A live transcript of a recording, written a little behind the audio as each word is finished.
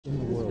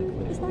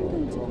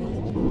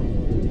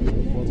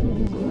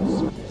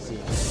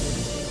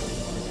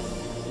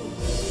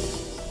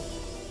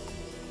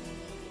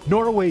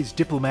Norway's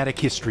diplomatic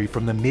history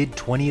from the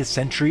mid-20th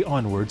century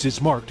onwards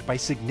is marked by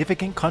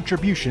significant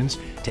contributions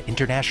to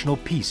international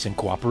peace and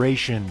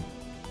cooperation.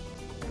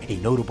 A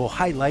notable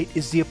highlight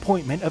is the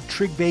appointment of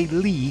Trygve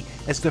Lie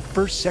as the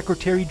first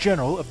Secretary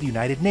General of the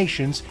United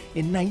Nations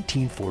in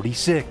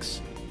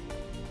 1946.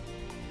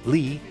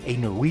 Lie, a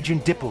Norwegian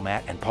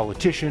diplomat and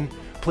politician,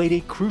 played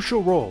a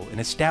crucial role in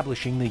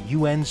establishing the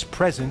UN's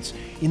presence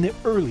in the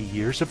early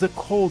years of the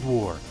Cold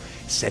War,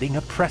 setting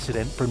a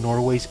precedent for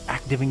Norway's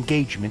active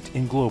engagement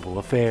in global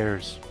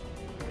affairs.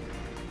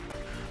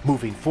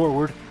 Moving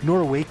forward,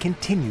 Norway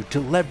continued to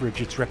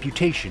leverage its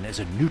reputation as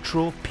a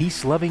neutral,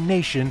 peace-loving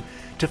nation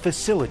to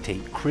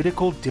facilitate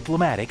critical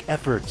diplomatic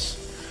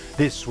efforts.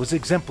 This was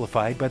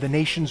exemplified by the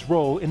nation's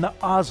role in the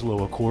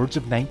Oslo Accords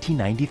of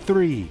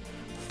 1993,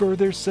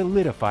 further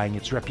solidifying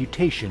its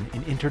reputation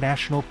in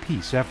international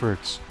peace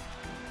efforts.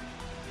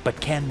 But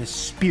can the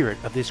spirit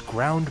of this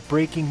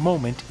groundbreaking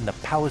moment in the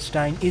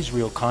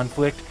Palestine-Israel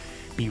conflict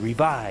be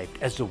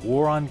revived as the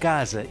war on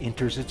Gaza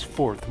enters its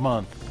fourth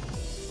month?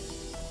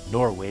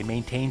 Norway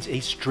maintains a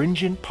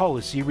stringent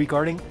policy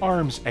regarding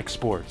arms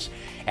exports,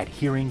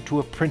 adhering to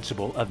a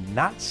principle of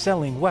not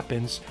selling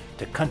weapons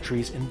to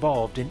countries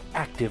involved in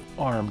active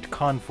armed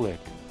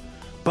conflict.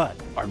 But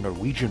are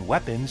Norwegian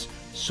weapons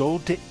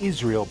sold to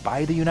Israel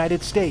by the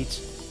United States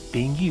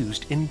being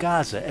used in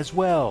Gaza as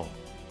well?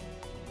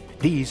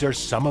 These are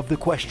some of the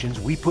questions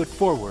we put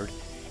forward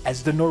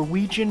as the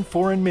Norwegian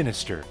Foreign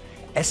Minister,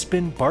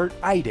 Espen Barth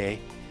Eide,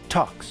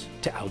 talks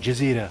to Al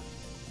Jazeera.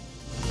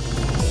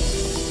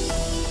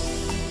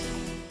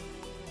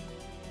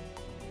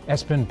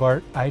 Espen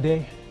Barth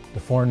Eide, the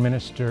Foreign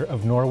Minister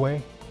of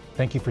Norway,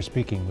 thank you for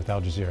speaking with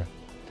Al Jazeera.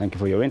 Thank you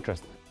for your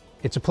interest.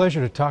 It's a pleasure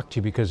to talk to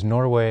you because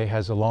Norway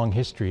has a long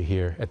history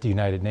here at the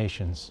United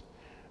Nations.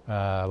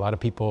 A lot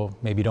of people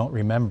maybe don't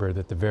remember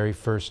that the very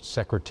first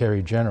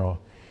Secretary General,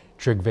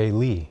 Trygve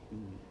Lie,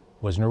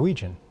 was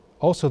Norwegian.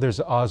 Also, there's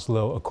the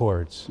Oslo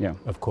Accords,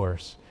 of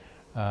course,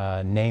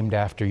 named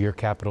after your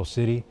capital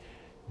city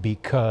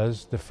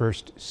because the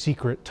first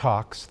secret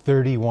talks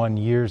 31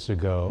 years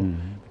ago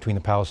between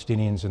the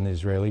Palestinians and the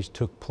Israelis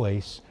took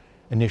place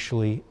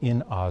initially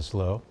in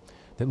Oslo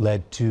that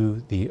led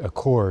to the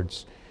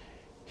Accords.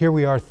 Here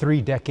we are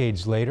 3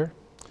 decades later,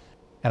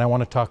 and I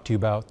want to talk to you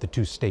about the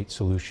two-state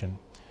solution.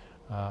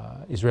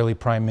 Israeli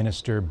Prime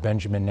Minister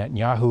Benjamin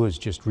Netanyahu has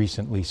just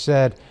recently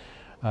said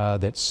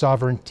that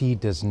sovereignty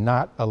does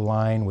not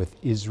align with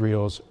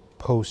Israel's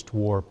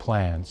post-war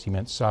plans. He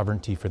meant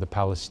sovereignty for the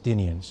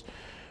Palestinians.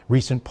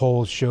 Recent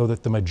polls show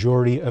that the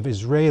majority of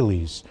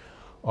Israelis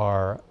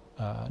are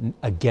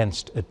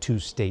against a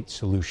two-state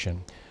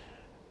solution.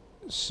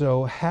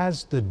 So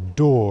has the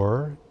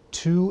door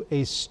to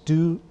a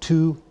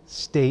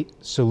two-state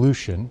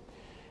solution,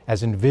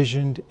 as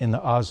envisioned in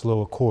the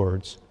Oslo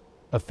Accords,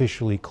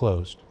 officially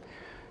closed?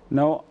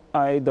 No,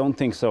 I don't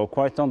think so.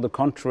 Quite on the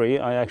contrary,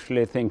 I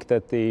actually think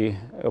that the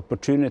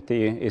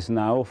opportunity is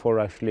now for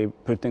actually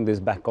putting this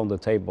back on the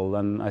table,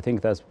 and I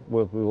think that's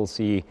what we will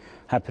see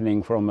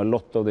happening from a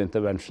lot of the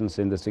interventions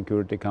in the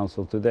Security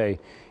Council today.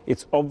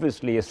 It's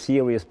obviously a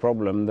serious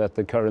problem that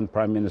the current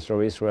Prime Minister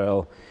of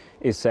Israel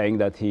is saying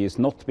that he is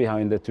not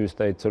behind the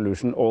two-state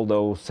solution,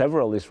 although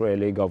several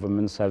Israeli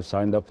governments have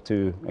signed up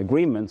to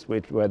agreements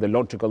where the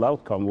logical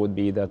outcome would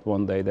be that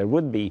one day there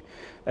would be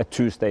a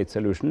two-state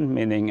solution,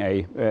 meaning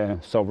a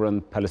sovereign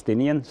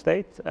Palestinian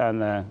state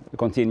and a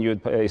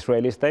continued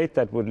Israeli state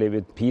that would live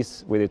at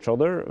peace with each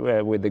other,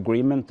 with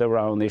agreement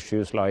around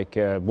issues like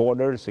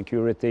border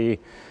security,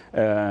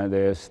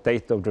 the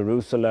state of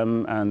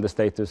Jerusalem and the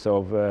status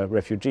of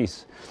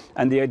refugees.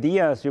 And the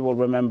idea, as you will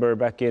remember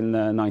back in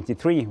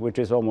 '93, which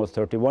is almost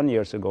 31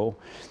 years ago,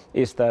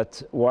 is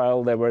that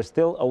while there were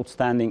still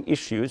outstanding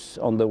issues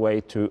on the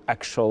way to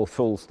actual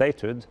full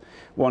statehood,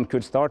 one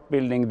could start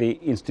building the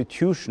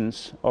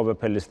institutions of a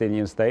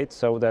Palestinian state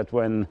so that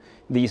when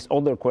these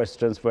other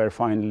questions were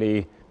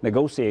finally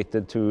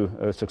negotiated to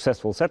a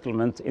successful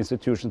settlement,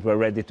 institutions were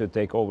ready to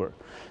take over.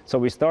 So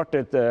we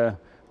started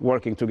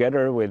working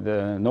together with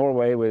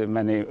Norway, with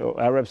many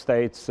Arab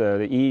states,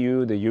 the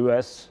EU, the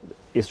US,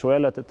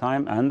 Israel at the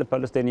time, and the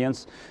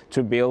Palestinians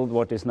to build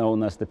what is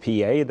known as the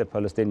PA, the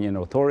Palestinian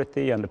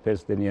Authority, and the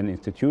Palestinian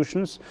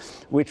institutions,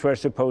 which were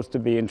supposed to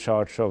be in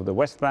charge of the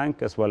West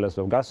Bank as well as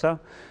of Gaza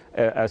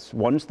as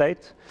one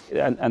state,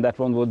 and that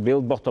one would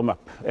build bottom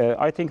up.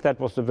 I think that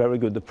was a very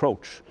good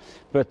approach.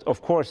 But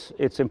of course,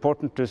 it's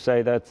important to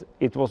say that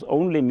it was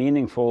only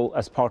meaningful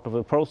as part of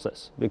a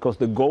process, because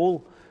the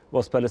goal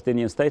was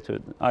Palestinian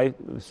statehood. I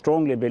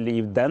strongly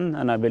believed then,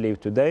 and I believe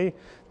today,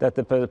 that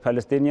the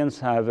Palestinians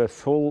have a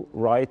full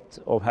right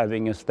of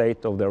having a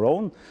state of their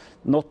own,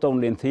 not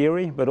only in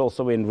theory, but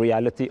also in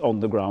reality on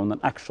the ground. An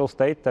actual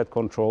state that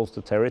controls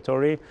the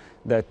territory,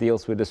 that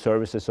deals with the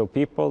services of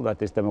people,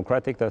 that is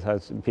democratic, that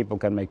has people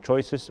can make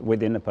choices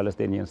within a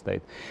Palestinian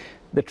state.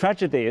 The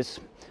tragedy is,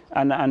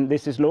 and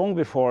this is long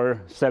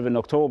before 7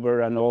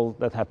 October and all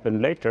that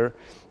happened later,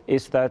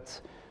 is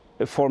that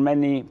for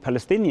many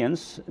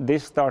Palestinians,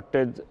 this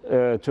started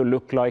to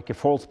look like a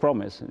false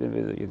promise.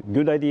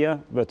 Good idea,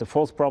 but a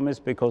false promise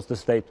because the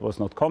state was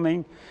not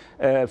coming.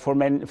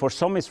 For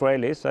some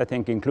Israelis, I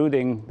think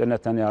including the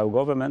Netanyahu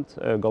government,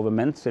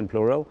 governments in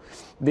plural,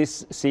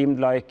 this seemed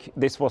like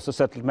this was a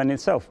settlement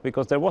itself,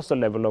 because there was a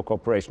level of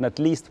cooperation, at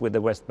least with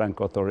the West Bank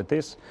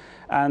authorities,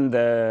 and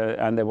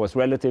there was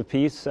relative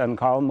peace and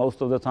calm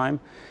most of the time.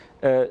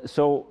 The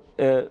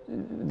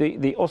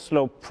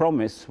Oslo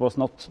promise was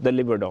not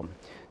delivered on.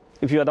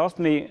 If you had asked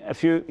me a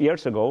few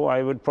years ago,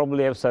 I would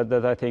probably have said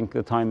that I think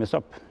the time is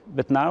up.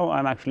 But now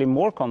I'm actually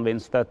more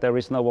convinced that there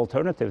is no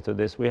alternative to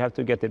this. We have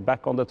to get it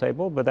back on the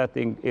table, but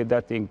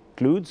that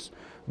includes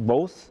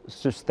both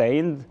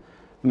sustained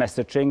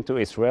messaging to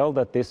Israel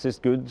that this is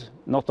good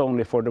not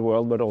only for the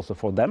world but also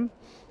for them.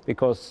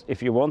 Because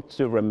if you want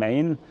to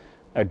remain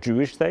a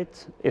Jewish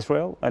state,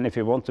 Israel, and if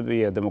you want to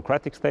be a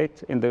democratic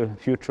state in the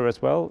future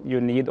as well, you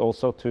need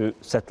also to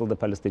settle the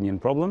Palestinian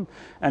problem.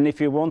 And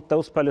if you want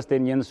those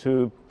Palestinians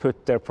who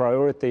put their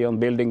priority on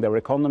building their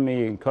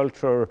economy and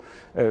culture,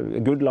 a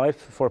good life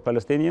for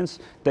Palestinians,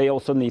 they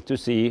also need to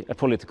see a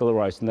political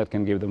horizon that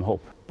can give them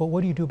hope. But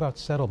what do you do about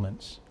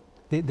settlements?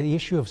 The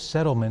issue of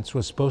settlements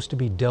was supposed to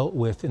be dealt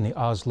with in the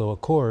Oslo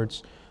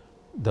Accords.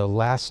 The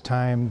last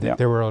time that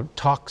there were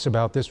talks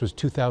about this was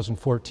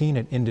 2014.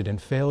 It ended in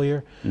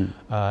failure.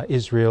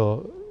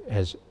 Israel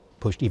has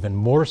pushed even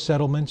more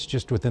settlements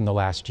just within the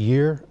last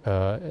year,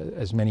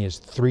 as many as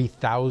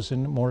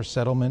 3,000 more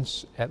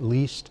settlements at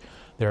least.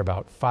 There are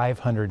about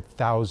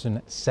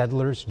 500,000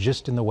 settlers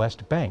just in the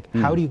West Bank.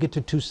 How do you get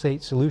to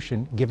two-state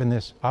solution given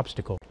this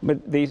obstacle?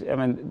 But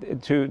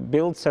to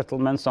build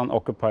settlements on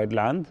occupied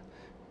land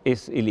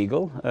is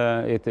illegal.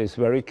 It is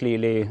very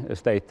clearly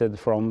stated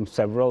from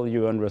several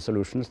UN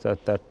resolutions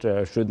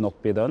that should not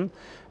be done.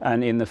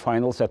 And in the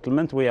final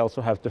settlement, we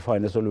also have to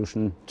find a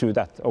solution to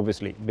that,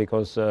 obviously,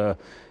 because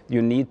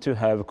you need to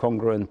have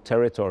congruent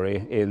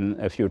territory in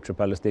a future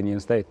Palestinian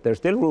state. There's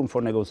still room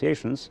for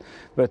negotiations,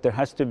 but there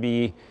has to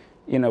be,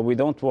 we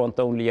don't want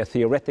only a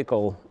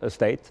theoretical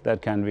state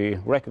that can be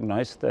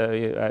recognized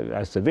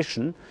as a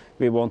vision.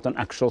 We want an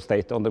actual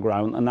state on the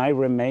ground. And I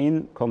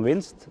remain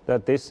convinced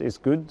that this is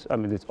good.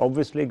 It's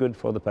obviously good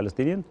for the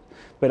Palestinians,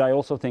 but I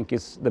also think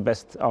it's the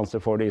best answer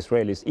for the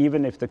Israelis.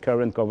 Even if the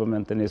current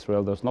government in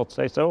Israel does not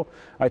say so,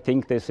 I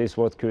think this is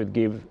what could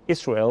give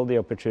Israel the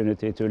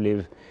opportunity to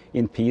live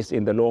in peace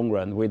in the long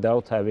run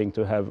without having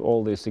to have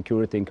all these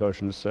security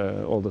incursions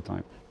all the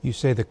time. You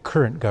say the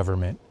current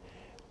government.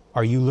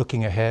 Are you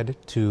looking ahead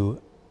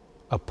to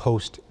a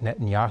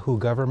post-Netanyahu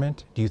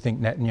government? Do you think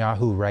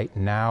Netanyahu right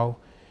now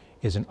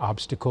is an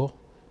obstacle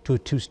to a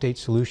two-state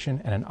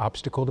solution and an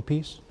obstacle to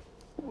peace?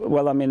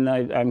 Well,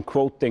 I'm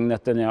quoting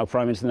Netanyahu,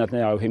 Prime Minister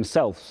Netanyahu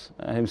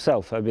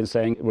himself. I've been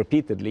saying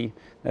repeatedly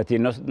that he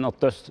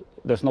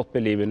does not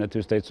believe in a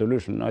two-state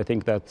solution. I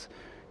think that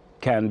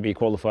can be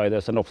qualified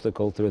as an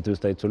obstacle to a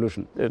two-state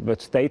solution.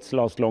 But states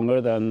last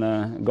longer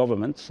than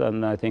governments,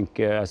 and I think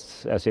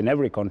as in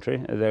every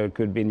country, there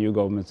could be new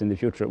governments in the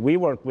future. We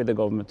work with the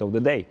government of the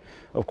day,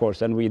 of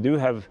course, and we do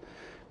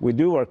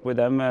work with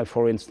them,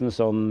 for instance,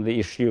 on the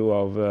issue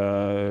of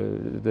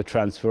the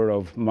transfer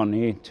of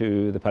money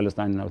to the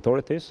Palestinian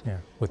authorities. Yeah,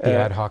 with the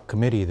ad hoc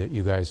committee that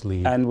you guys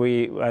lead. And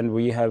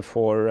we have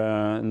for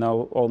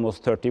now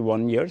almost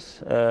 31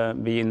 years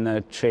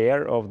been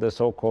chair of the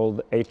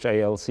so-called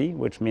HALC,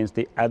 which means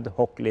the Ad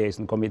Hoc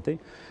Liaison Committee.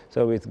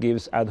 So it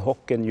gives ad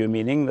hoc a new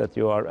meaning that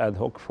you are ad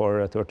hoc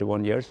for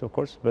 31 years, of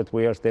course, but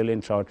we are still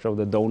in charge of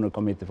the Donor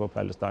Committee for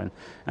Palestine.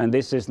 And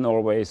this is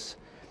Norway's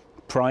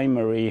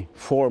primary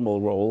formal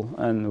role,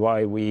 and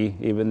why we,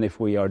 even if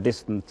we are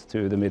distant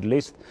to the Middle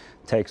East,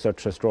 take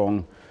such a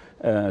strong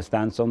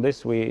stance on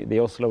this. The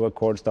Oslo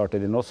Accords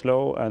started in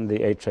Oslo, and the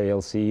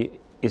HALC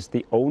is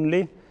the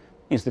only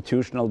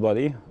institutional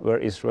body where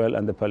Israel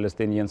and the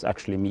Palestinians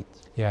actually meet.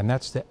 Yeah, and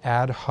that's the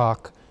Ad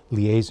Hoc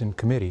Liaison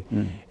Committee.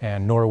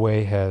 And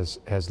Norway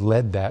has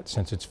led that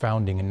since its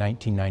founding in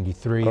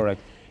 1993.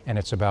 Correct. And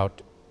it's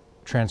about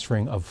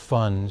transferring of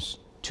funds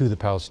to the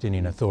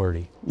Palestinian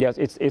Authority. Yes,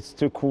 it's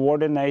to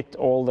coordinate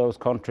all those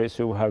countries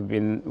who have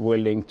been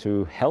willing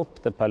to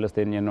help the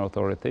Palestinian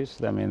authorities.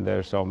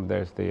 There's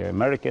the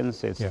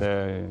Americans, it's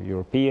the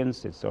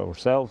Europeans, it's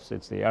ourselves,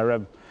 it's the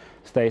Arab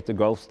state, the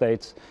Gulf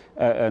states,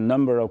 a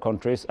number of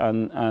countries,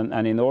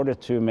 and in order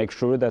to make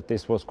sure that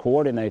this was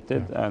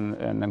coordinated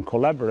and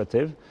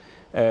collaborative,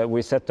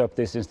 we set up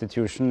this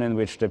institution in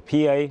which the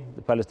PA,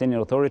 the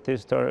Palestinian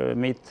authorities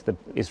meet, the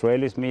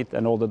Israelis meet,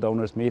 and all the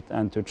donors meet,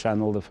 and to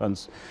channel the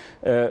funds.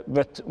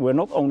 But we're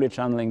not only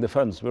channeling the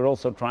funds, we're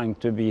also trying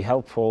to be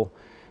helpful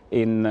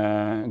in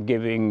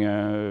giving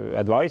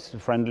advice,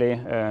 friendly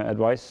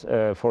advice,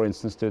 for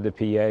instance, to the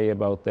PA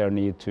about their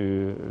need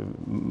to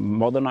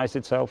modernize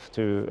itself,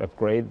 to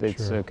upgrade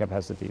its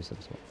capacities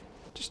and so on.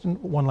 Just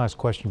one last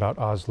question about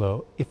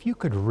Oslo. If you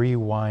could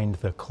rewind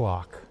the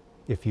clock,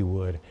 if you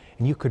would,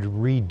 and you could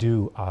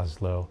redo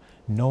Oslo,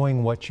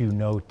 knowing what you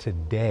know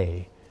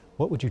today,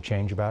 what would you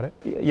change about it?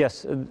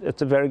 Yes,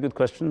 it's a very good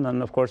question,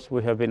 and of course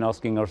we have been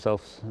asking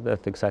ourselves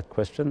that exact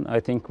question. I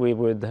think we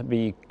would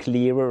be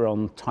clearer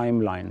on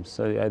timelines.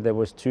 There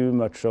was too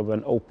much of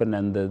an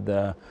open-ended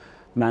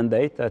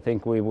mandate. I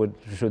think we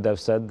should have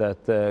said that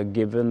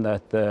given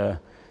that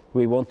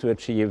we want to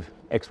achieve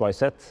X, Y,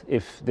 Z,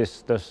 if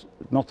this does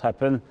not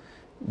happen,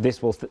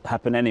 this will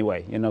happen anyway,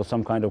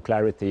 some kind of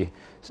clarity.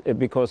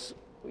 Because,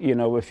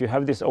 if you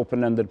have this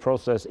open-ended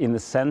process, in a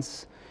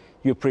sense,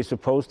 you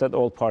presuppose that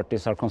all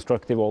parties are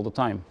constructive all the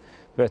time.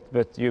 But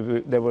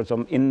there were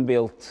some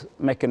inbuilt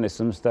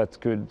mechanisms that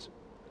could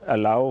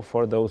allow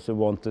for those who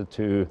wanted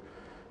to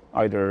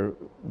either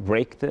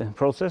break the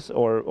process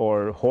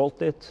or halt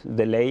it,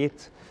 delay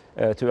it,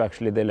 to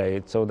actually delay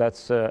it. So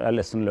that's a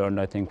lesson learned,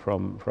 I think,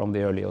 from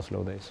the early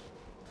Oslo days.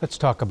 Let's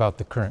talk about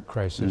the current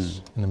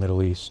crisis in the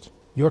Middle East.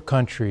 Your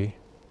country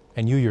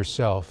and you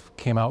yourself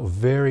came out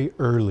very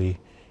early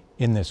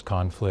in this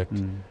conflict,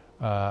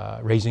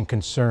 raising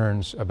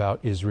concerns about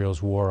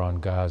Israel's war on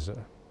Gaza.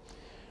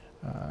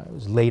 It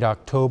was late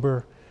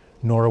October.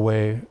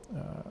 Norway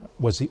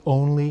was the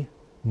only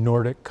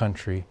Nordic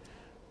country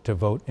to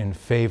vote in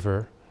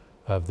favor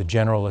of the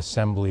General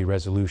Assembly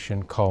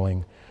resolution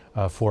calling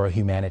for a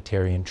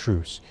humanitarian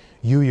truce.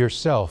 You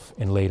yourself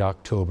in late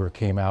October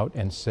came out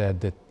and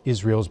said that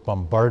Israel's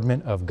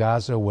bombardment of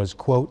Gaza was,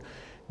 quote,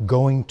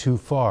 going too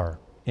far,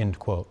 end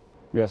quote.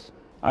 Yes.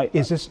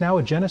 Is this now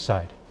a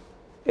genocide?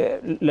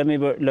 Let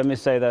me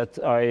say that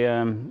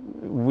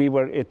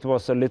it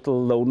was a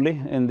little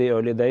lonely in the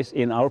early days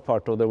in our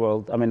part of the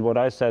world. I mean, what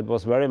I said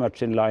was very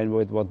much in line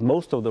with what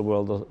most of the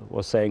world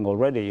was saying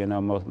already.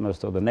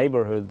 Most of the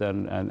neighborhood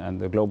and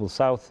the global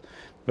South.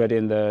 But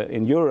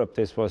in Europe,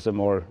 this was a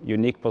more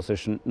unique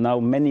position. Now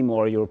many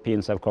more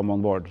Europeans have come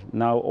on board.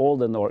 Now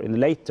in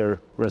later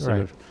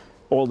resolution,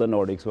 all the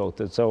Nordics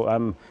voted. So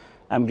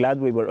I'm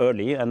glad we were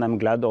early, and I'm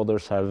glad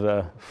others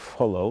have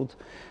followed.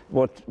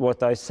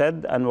 What I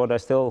said and what I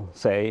still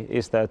say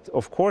is that,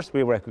 of course,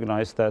 we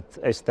recognize that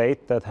a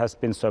state that has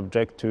been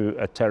subject to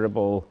a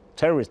terrible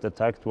terrorist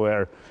attack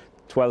where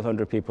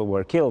 1,200 people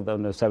were killed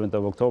on the 7th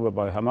of October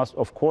by Hamas,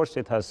 of course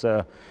it has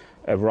a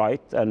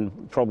right and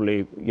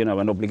probably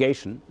an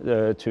obligation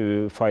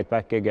to fight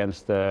back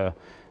against the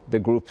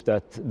group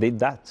that did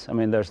that. I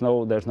mean, there's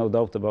no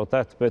doubt about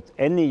that. But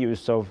any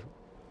use of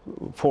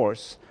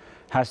force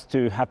has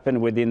to happen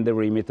within the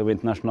remit of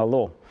international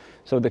law.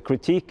 So the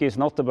critique is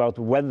not about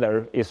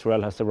whether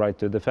Israel has the right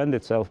to defend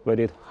itself, but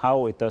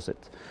how it does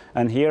it.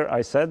 And here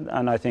I said,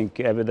 and I think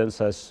evidence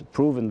has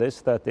proven this,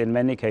 that in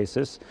many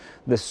cases,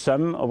 the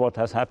sum of what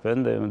has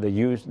happened, the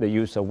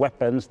use of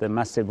weapons, the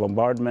massive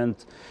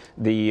bombardment,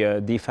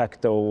 the de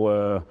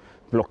facto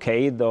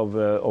blockade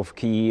of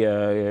key,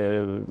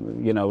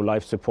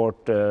 life support,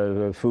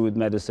 food,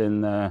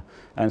 medicine,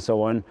 and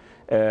so on.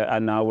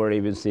 And now we're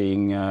even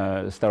seeing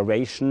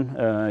starvation,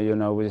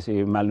 we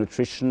see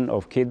malnutrition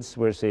of kids,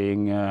 we're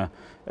seeing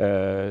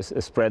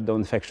spread of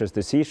infectious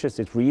diseases.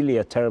 It's really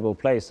a terrible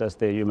place, as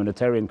the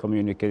humanitarian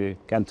community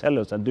can tell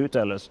us and do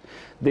tell us.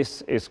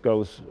 This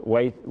goes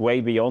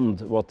way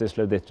beyond what is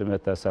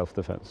legitimate as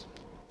self-defense.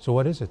 So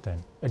what is it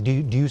then?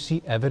 Do you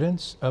see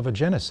evidence of a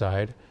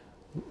genocide,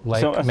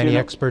 like many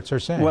experts are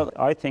saying? Well,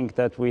 I think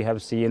that we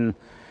have seen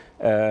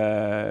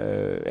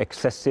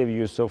excessive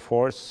use of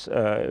force,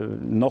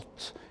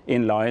 not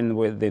in line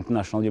with the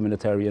international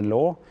humanitarian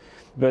law.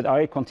 But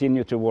I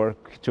continue to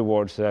work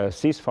towards a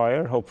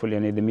ceasefire, hopefully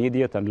an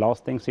immediate and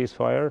lasting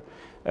ceasefire,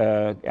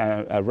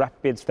 a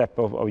rapid step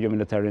of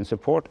humanitarian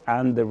support,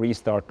 and the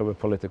restart of a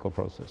political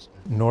process.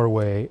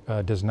 Norway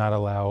does not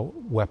allow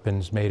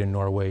weapons made in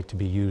Norway to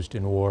be used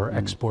in war,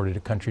 exported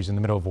to countries in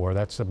the middle of war.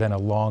 That's been a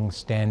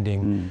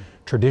long-standing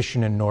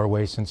tradition in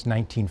Norway since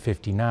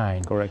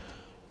 1959. Correct.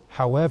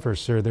 However,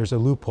 sir, there's a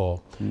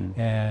loophole,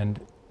 and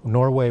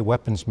Norway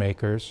weapons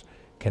makers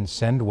can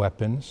send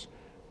weapons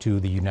to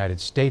the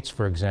United States,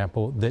 for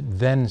example, that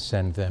then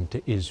send them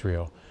to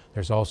Israel.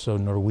 There's also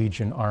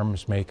Norwegian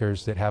arms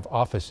makers that have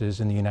offices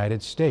in the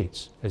United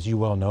States, as you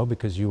well know,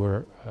 because you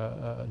were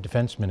a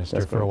defense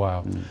minister for a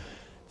while.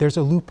 There's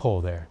a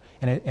loophole there,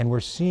 and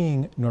we're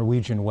seeing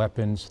Norwegian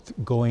weapons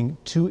going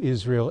to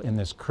Israel in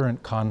this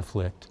current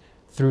conflict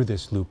through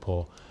this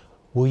loophole.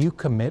 Will you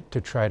commit to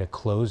try to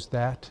close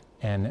that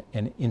and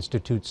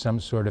institute some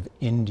sort of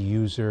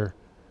end-user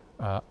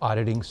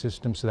auditing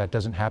system so that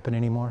doesn't happen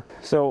anymore?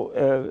 So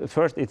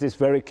first, it is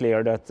very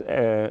clear that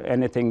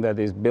anything that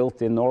is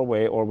built in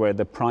Norway, or where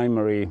the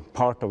primary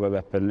part of a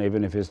weapon,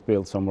 even if it's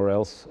built somewhere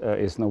else,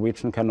 is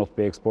Norwegian, cannot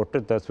be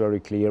exported. That's very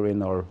clear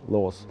in our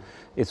laws.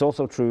 It's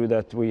also true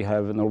that we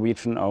have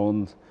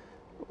Norwegian-owned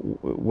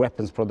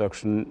weapons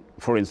production,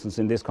 for instance,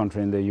 in this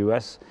country, in the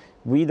US.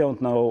 We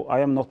don't know,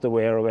 I am not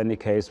aware of any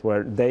case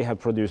where they have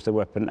produced a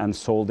weapon and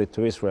sold it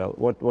to Israel.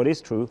 What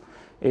is true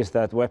is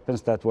that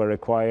weapons that were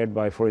acquired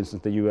by, for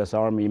instance, the US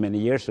Army many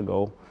years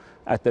ago,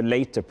 at a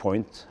later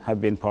point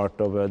have been part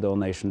of a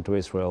donation to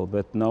Israel.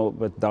 But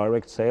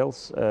direct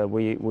sales,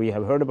 we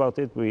have heard about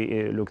it,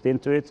 we looked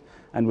into it,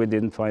 and we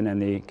didn't find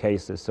any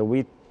cases. So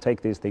we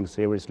take these things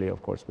seriously,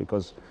 of course,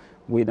 because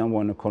we don't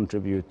want to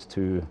contribute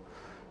to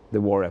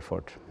the war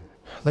effort.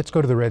 Let's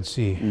go to the Red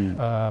Sea.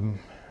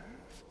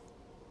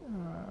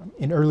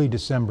 In early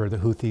December, the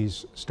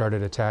Houthis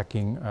started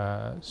attacking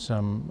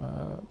some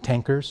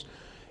tankers.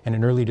 And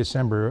in early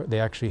December, they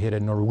actually hit a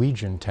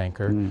Norwegian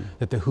tanker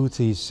that the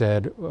Houthis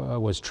said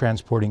was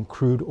transporting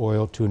crude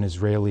oil to an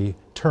Israeli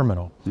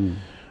terminal.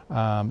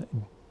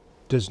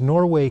 Does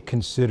Norway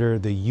consider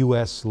the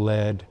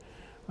US-led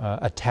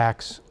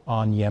attacks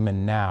on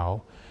Yemen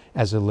now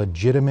as a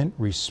legitimate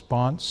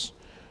response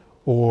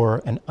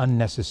or an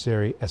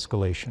unnecessary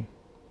escalation?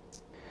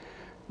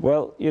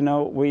 Well, you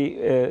know,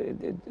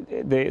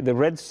 the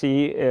Red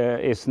Sea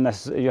is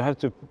necessary. You have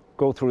to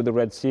go through the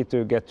Red Sea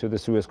to get to the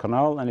Suez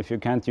Canal, and if you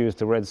can't use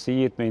the Red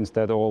Sea, it means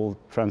that all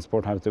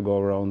transport have to go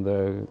around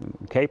the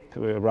Cape,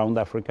 around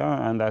Africa,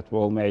 and that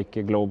will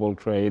make global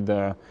trade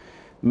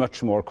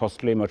much more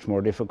costly, much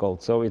more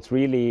difficult. So it's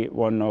really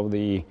one of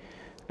the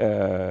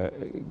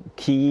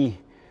key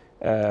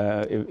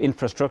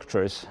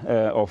infrastructures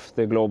of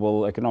the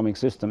global economic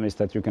system is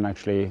that you can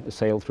actually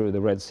sail through the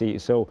Red Sea.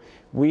 So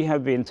we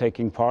have been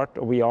taking part,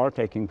 or we are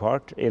taking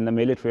part in the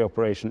military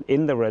operation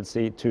in the Red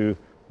Sea to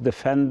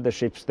defend the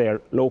ships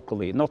there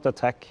locally, not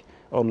attack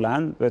on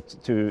land, but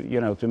to, you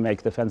know, to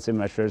make defensive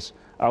measures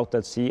out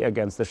at sea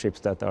against the ships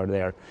that are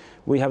there.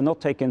 We have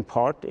not taken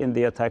part in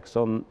the attacks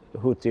on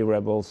Houthi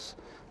rebels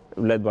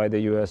led by the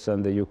US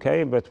and the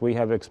UK, but we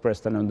have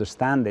expressed an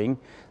understanding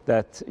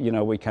that, you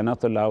know, we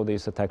cannot allow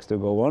these attacks to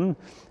go on.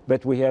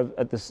 But we have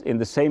in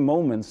the same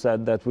moment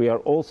said that we are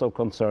also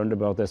concerned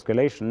about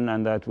escalation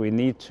and that we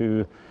need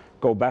to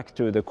go back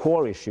to the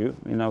core issue,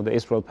 you know, the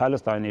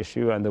Israel-Palestine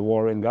issue and the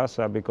war in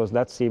Gaza, because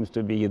that seems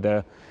to be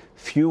the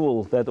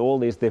fuel that all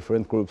these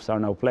different groups are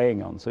now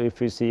playing on. So if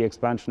we see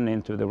expansion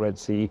into the Red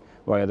Sea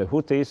via the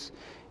Houthis,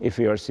 if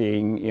we are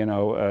seeing, you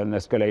know, an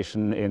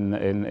escalation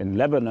in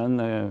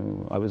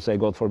Lebanon, I would say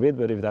God forbid,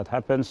 but if that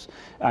happens,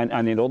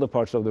 and in other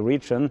parts of the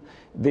region,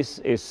 this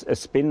is a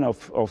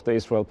spin-off of the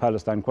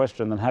Israel-Palestine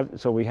question. And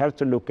so we have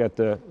to look at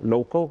the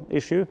local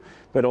issue,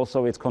 but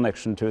also its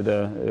connection to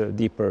the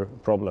deeper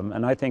problem.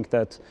 And I think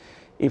that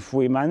if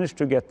we manage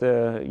to get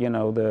the, you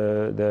know,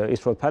 the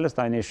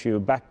Israel-Palestine issue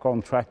back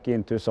on track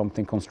into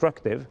something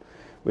constructive,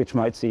 which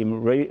might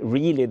seem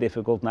really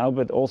difficult now,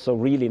 but also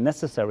really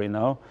necessary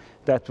now,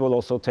 that will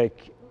also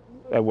take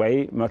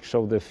away much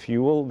of the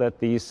fuel that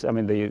these, I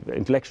mean, the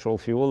intellectual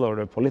fuel or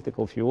the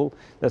political fuel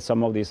that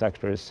some of these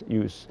actors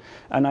use.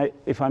 And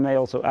if I may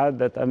also add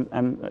that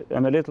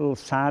I'm a little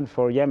sad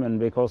for Yemen,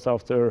 because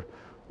after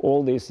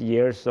all these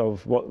years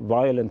of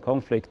violent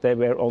conflict, they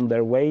were on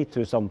their way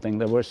to something.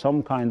 There was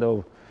some kind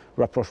of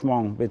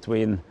rapprochement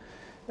between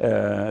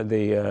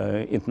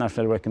the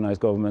internationally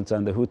recognized governments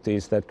and the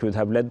Houthis that could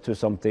have led to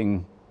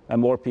something, a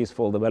more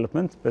peaceful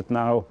development. But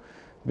now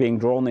being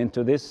drawn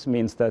into this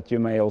means that you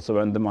may also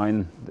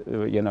undermine,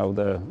 you know,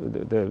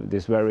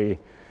 this very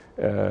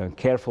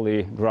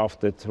carefully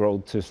drafted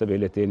road to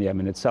stability in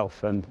Yemen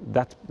itself. And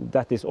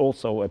that is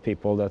also a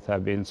people that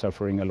have been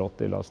suffering a lot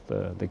the last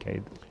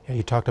decade. Yeah,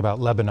 you talked about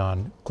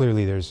Lebanon.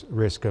 Clearly there's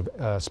risk of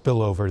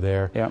spillover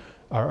there. Yeah.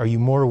 Are you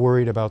more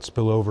worried about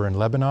spillover in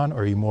Lebanon,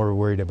 or are you more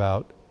worried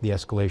about the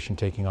escalation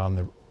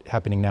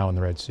happening now in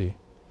the Red Sea?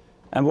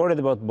 I'm worried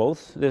about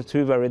both. They're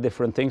two very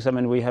different things. I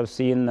mean, we have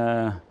seen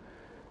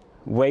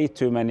way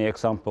too many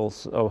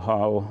examples of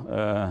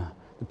how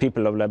the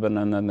people of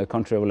Lebanon and the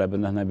country of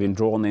Lebanon have been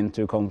drawn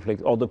into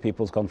conflict, other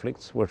people's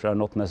conflicts, which are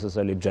not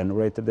necessarily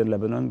generated in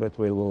Lebanon, but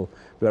will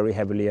very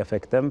heavily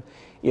affect them.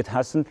 It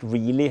hasn't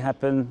really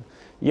happened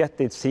yet.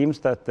 It seems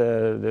that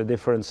the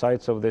different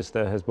sides of this,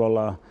 the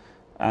Hezbollah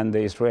and the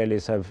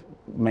Israelis, have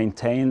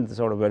maintained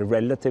sort of a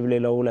relatively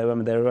low level. I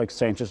mean, there are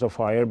exchanges of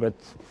fire, but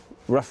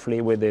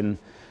roughly within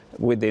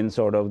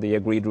sort of the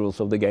agreed rules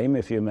of the game,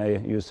 if you may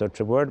use such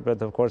a word.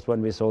 But of course,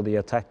 when we saw the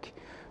attack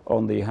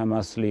on the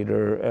Hamas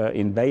leader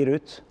in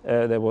Beirut,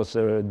 there was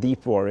a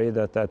deep worry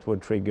that that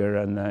would trigger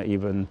an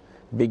even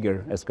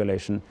bigger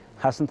escalation.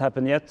 Hasn't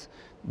happened yet.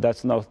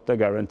 That's not a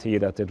guarantee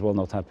that it will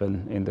not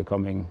happen in the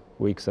coming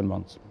weeks and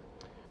months.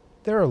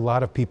 There are a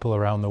lot of people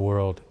around the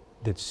world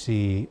that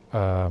see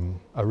a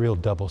real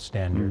double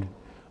standard.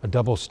 A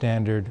double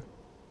standard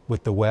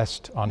with the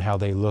West on how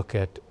they look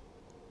at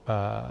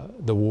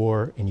the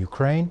war in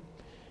Ukraine,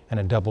 and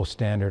a double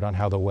standard on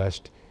how the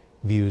West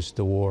views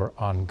the war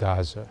on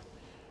Gaza.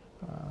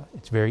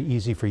 It's very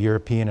easy for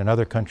European and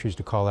other countries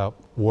to call out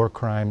war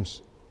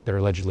crimes that are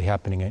allegedly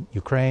happening in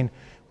Ukraine,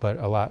 but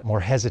a lot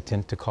more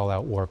hesitant to call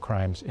out war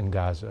crimes in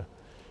Gaza.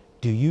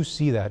 Do you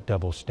see that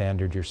double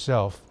standard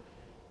yourself,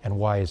 and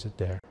why is it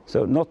there?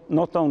 So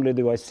not only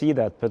do I see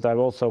that, but I've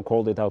also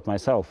called it out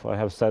myself. I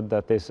have said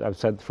that I've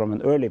said from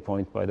an early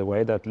point, by the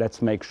way, that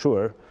let's make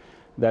sure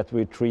that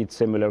we treat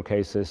similar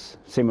cases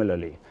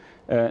similarly.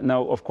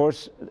 Now, of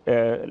course,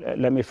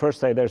 let me first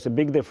say there's a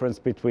big difference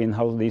between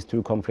how these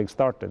two conflicts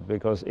started,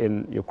 because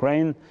in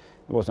Ukraine,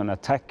 it was an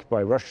attack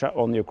by Russia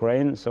on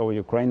Ukraine, so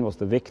Ukraine was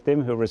the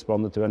victim who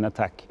responded to an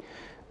attack.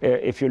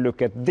 if you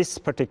look at this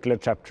particular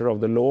chapter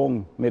of the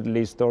long Middle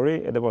East story,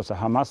 there was a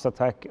Hamas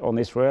attack on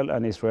Israel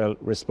and Israel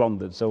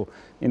responded. So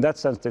in that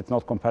sense, it's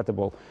not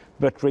compatible.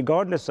 But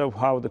regardless of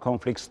how the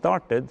conflict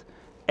started,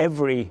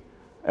 every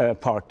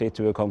party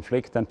to a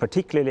conflict, and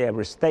particularly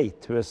every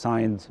state who has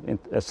signed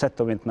a set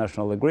of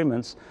international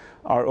agreements,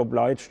 are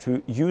obliged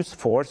to use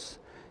force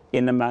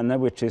in a manner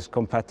which is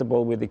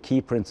compatible with the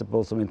key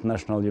principles of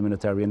international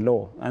humanitarian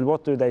law. And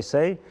what do they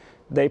say?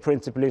 They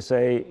principally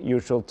say you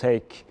shall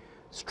take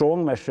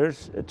strong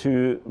measures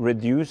to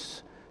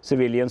reduce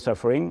civilian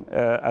suffering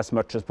as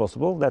much as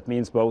possible. That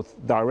means both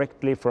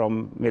directly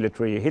from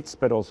military hits,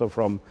 but also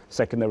from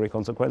secondary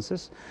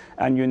consequences.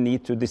 And you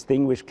need to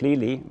distinguish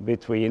clearly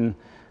between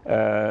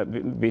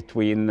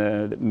military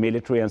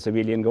and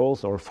civilian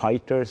goals, or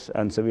fighters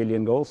and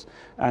civilian goals.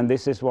 And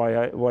this is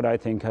what I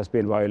think has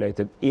been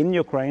violated in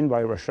Ukraine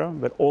by Russia,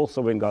 but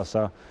also in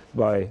Gaza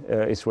by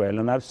Israel.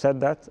 And I've said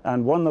that,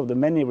 and one of the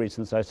many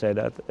reasons I say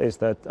that is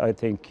that I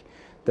think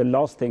the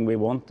last thing we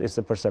want is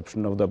the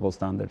perception of double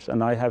standards.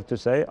 And I have to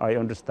say, I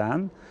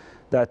understand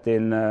that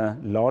in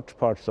large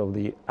parts of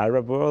the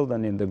Arab world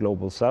and in the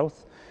global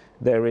south,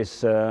 there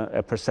is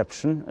a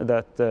perception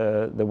that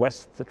the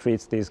West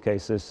treats these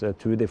cases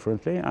too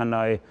differently. And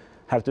I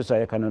have to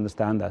say I can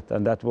understand that.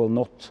 And that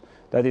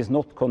is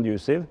not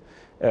conducive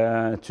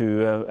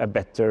to a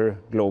better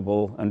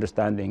global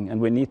understanding.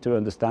 And we need to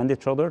understand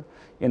each other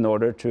in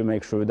order to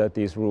make sure that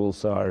these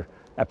rules are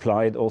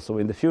applied also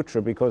in the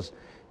future, because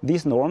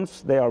these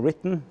norms, they are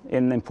written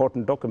in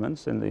important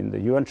documents, in the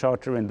UN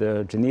Charter, in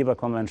the Geneva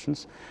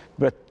Conventions,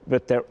 but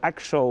their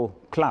actual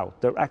clout,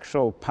 their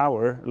actual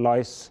power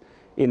lies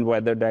in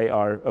whether they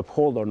are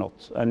upheld or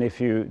not. And if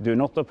you do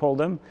not uphold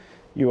them,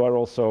 you are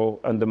also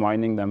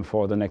undermining them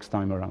for the next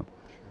time around.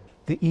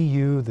 The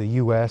EU, the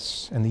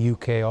US, and the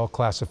UK all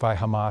classify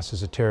Hamas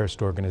as a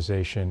terrorist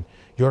organization.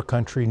 Your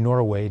country,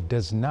 Norway,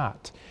 does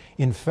not.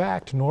 In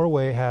fact,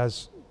 Norway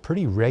has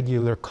pretty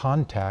regular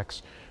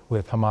contacts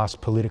with Hamas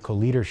political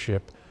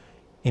leadership,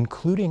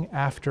 including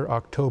after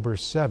October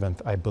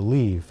 7th, I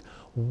believe.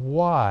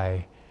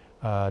 Why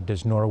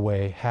does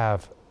Norway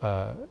have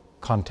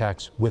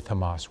contacts with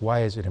Hamas?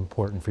 Why is it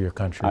important for your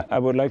country? I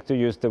would like to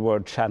use the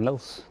word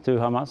channels to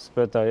Hamas,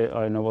 but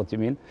I know what you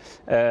mean.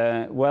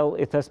 Well,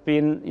 it has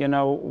been, you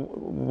know,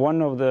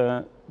 one of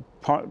the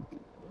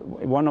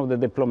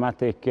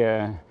diplomatic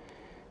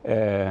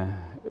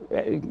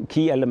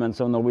key elements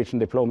of Norwegian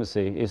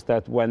diplomacy is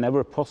that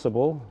whenever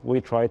possible,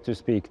 we try to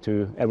speak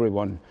to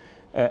everyone.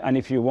 And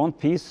if you want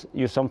peace,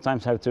 you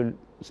sometimes have to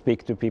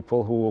speak to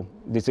people who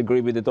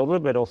disagree with each other,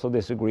 but also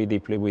disagree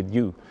deeply with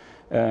you.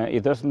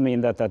 It doesn't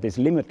mean that that is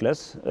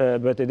limitless,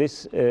 but it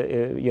is,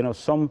 you know,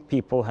 some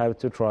people have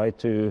to try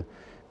to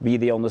be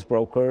the honest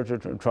broker,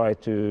 to try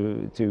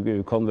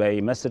to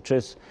convey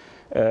messages.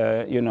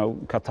 You know,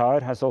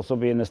 Qatar has also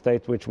been a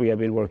state which we have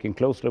been working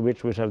closely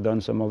with, which have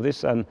done some of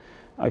this. And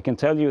I can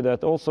tell you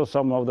that also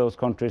some of those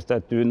countries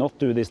that do not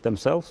do this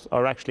themselves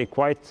are actually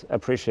quite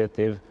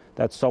appreciative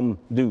that some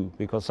do,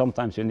 because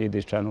sometimes you need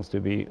these channels to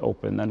be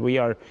open. And we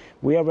are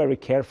very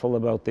careful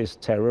about these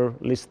terror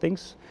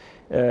listings.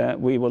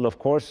 We will, of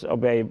course,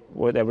 obey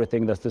with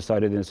everything that's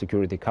decided in the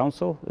Security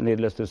Council.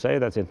 Needless to say,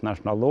 that's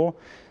international law.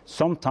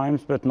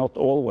 Sometimes, but not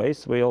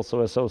always, we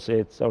also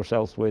associate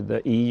ourselves with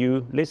the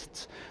EU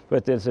lists.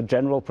 But as a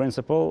general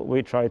principle,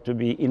 we try to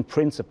be, in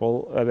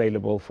principle,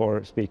 available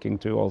for speaking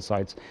to all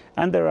sides.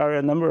 And there are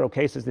a number of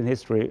cases in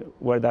history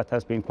where that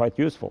has been quite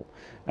useful,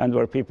 and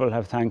where people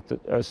have thanked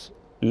us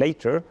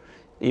later,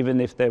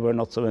 even if they were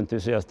not so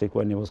enthusiastic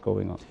when it was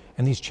going on.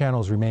 And these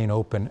channels remain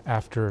open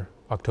after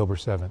October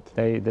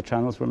 7th? The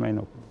channels remain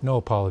open. No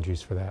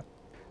apologies for that?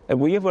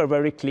 We were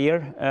very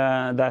clear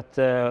that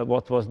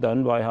what was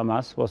done by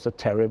Hamas was a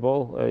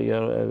terrible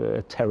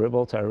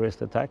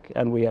terrorist attack,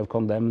 and we have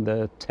condemned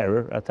the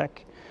terror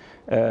attack.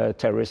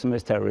 Terrorism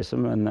is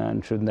terrorism,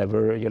 and should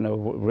never, you know,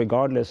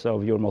 regardless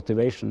of your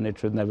motivation, it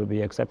should never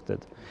be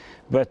accepted.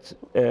 But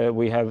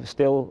we have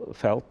still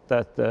felt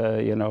that,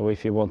 you know,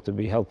 if you want to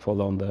be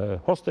helpful on the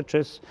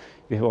hostages,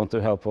 if you want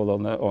to helpful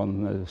on the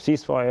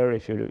ceasefire,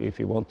 if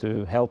you want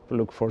to help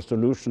look for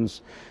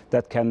solutions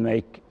that can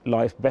make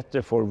life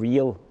better for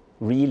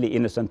really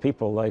innocent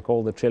people, like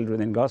all the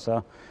children in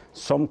Gaza,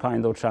 some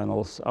kind of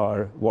channels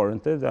are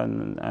warranted,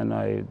 and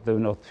I do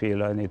not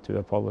feel I need to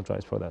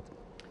apologize for that.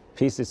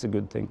 Peace is a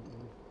good thing.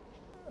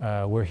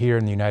 We're here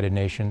in the United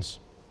Nations.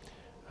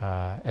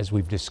 As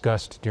we've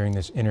discussed during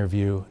this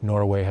interview,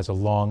 Norway has a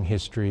long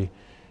history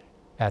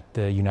at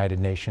the United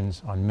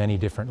Nations on many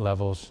different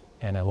levels,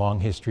 and a long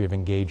history of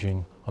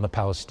engaging on the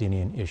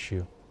Palestinian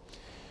issue.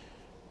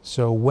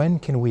 So when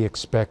can we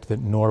expect that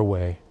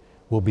Norway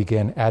will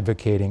begin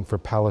advocating for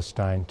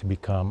Palestine to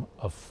become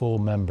a full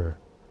member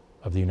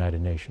of the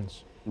United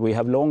Nations? We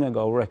have long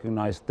ago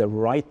recognized the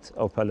right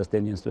of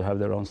Palestinians to have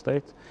their own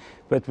state,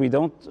 but we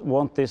don't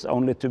want this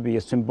only to be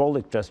a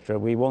symbolic gesture.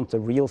 We want a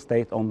real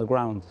state on the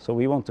ground. So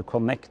we want to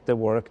connect the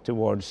work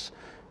towards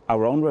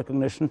our own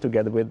recognition,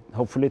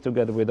 hopefully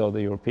together with other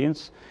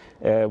Europeans,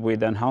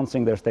 with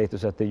enhancing their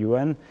status at the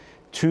UN,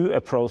 to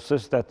a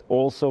process that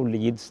also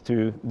leads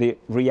to the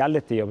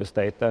reality of a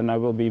state. And I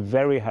will be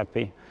very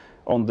happy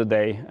on the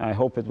day, I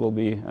hope it will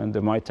be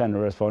under my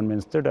tenure as foreign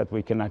minister, that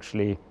we can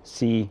actually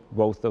see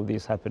both of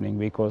these happening,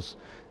 because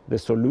the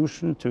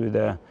solution to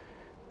the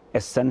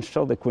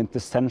essential, the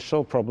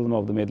quintessential problem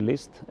of the Middle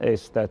East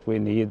is that we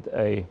need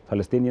a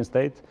Palestinian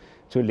state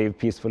to live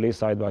peacefully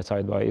side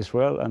by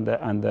Israel, and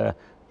the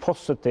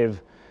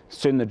positive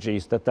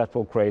synergies that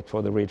will create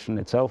for the region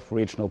itself,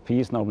 regional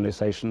peace,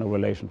 normalization of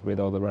relations with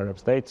other Arab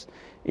states,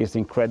 is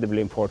incredibly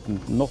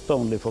important, not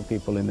only for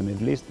people in the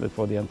Middle East, but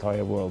for the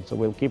entire world. So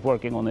we'll keep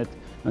working on it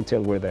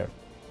until we're there.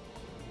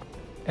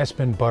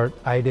 Espen Barth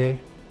Eide,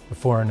 the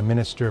Foreign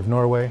Minister of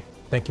Norway,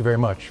 thank you very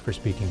much for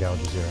speaking to Al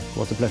Jazeera. It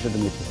was a pleasure to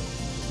meet you.